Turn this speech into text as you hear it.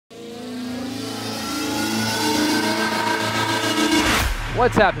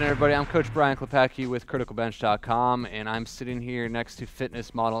What's happening, everybody? I'm Coach Brian Klepacki with CriticalBench.com, and I'm sitting here next to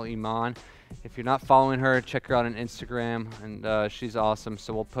fitness model Iman. If you're not following her, check her out on Instagram, and she's awesome,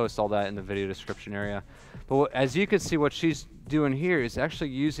 so we'll post all that in the video description area. But as you can see, what she's doing here is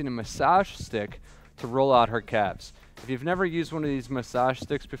actually using a massage stick to roll out her calves. If you've never used one of these massage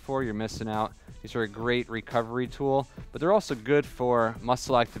sticks before, you're missing out. These are a great recovery tool, but they're also good for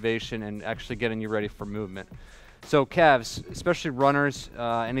muscle activation and actually getting you ready for movement. So calves, especially runners,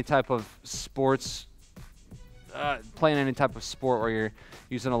 any type of sports, playing any type of sport where you're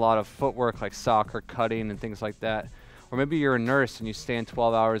using a lot of footwork like soccer, cutting, and things like that. Or maybe you're a nurse and you stand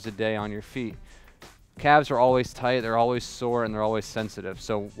 12 hours a day on your feet. Calves are always tight, they're always sore, and they're always sensitive.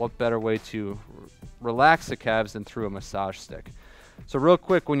 So what better way to relax the calves than through a massage stick? So real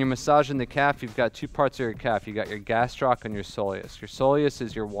quick, when you're massaging the calf, you've got two parts of your calf. You got your gastroc and your soleus. Your soleus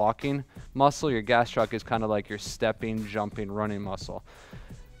is your walking muscle. Your gastroc is kind of like your stepping, jumping, running muscle.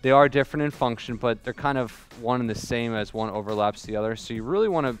 They are different in function, but they're kind of one and the same as one overlaps the other. So you really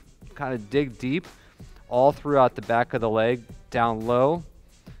want to kind of dig deep all throughout the back of the leg, down low,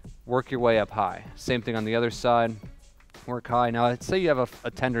 work your way up high. Same thing on the other side, work high. Now, let's say you have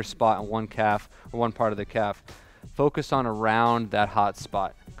a tender spot on one calf or one part of the calf. Focus on around that hot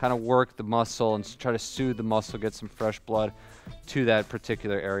spot. Kind of work the muscle and try to soothe the muscle, get some fresh blood to that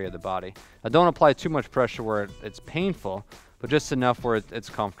particular area of the body. Now, don't apply too much pressure where it's painful, but just enough where it's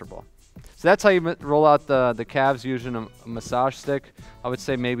comfortable. So that's how you roll out the calves using a massage stick. I would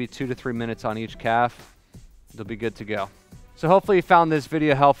say maybe 2 to 3 minutes on each calf. They'll be good to go. So hopefully you found this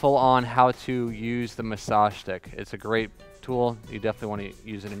video helpful on how to use the massage stick. It's a great tool. You definitely want to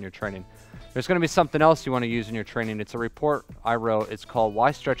use it in your training. There's going to be something else you want to use in your training. It's a report I wrote. It's called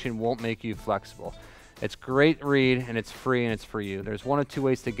Why Stretching Won't Make You Flexible. It's a great read, and it's free, and it's for you. There's one of two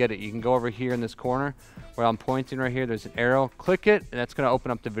ways to get it. You can go over here in this corner where I'm pointing right here. There's an arrow. Click it, and that's going to open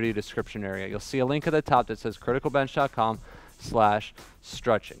up the video description area. You'll see a link at the top that says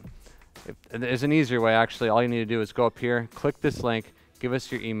criticalbench.com/stretching. There's an easier way, actually. All you need to do is go up here, click this link, give us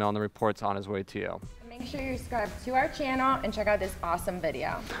your email, and the report's on its way to you. Make sure you're subscribed to our channel and check out this awesome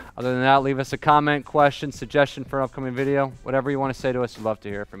video. Other than that, leave us a comment, question, suggestion for an upcoming video. Whatever you want to say to us, we'd love to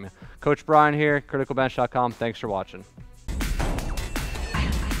hear from you. Coach Brian here, criticalbench.com. Thanks for watching.